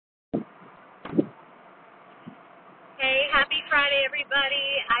Friday, everybody.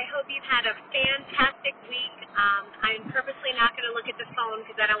 I hope you've had a fantastic week. I'm purposely not going to look at the phone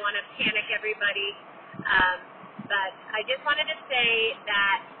because I don't want to panic everybody. But I just wanted to say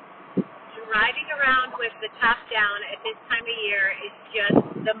that driving around with the top down at this time of year is just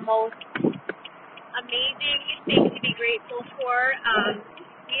the most amazing thing to be grateful for.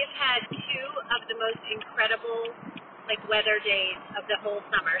 We have had two of the most incredible weather days of the whole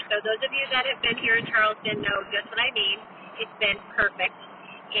summer. So those of you that have been here in Charleston know just what I mean. It's been perfect.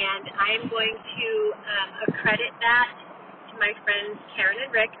 And I am going to accredit that to my friends Karen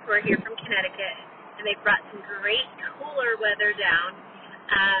and Rick, who are here from Connecticut. And they've brought some great cooler weather down.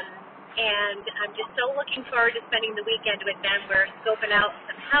 And I'm just so looking forward to spending the weekend with them. We're scoping out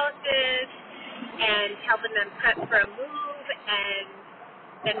some houses and helping them prep for a move. And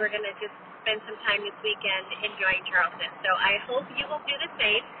then we're going to just spend some time this weekend enjoying Charleston. So I hope you will do the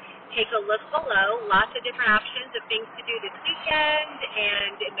same. Take a look below. Lots of different options of things to do this weekend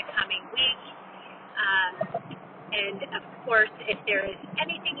and in the coming week. And, of course, if there is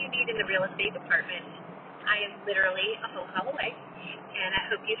anything you need in the real estate department, I am literally a phone call away. And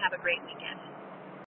I hope you have a great weekend.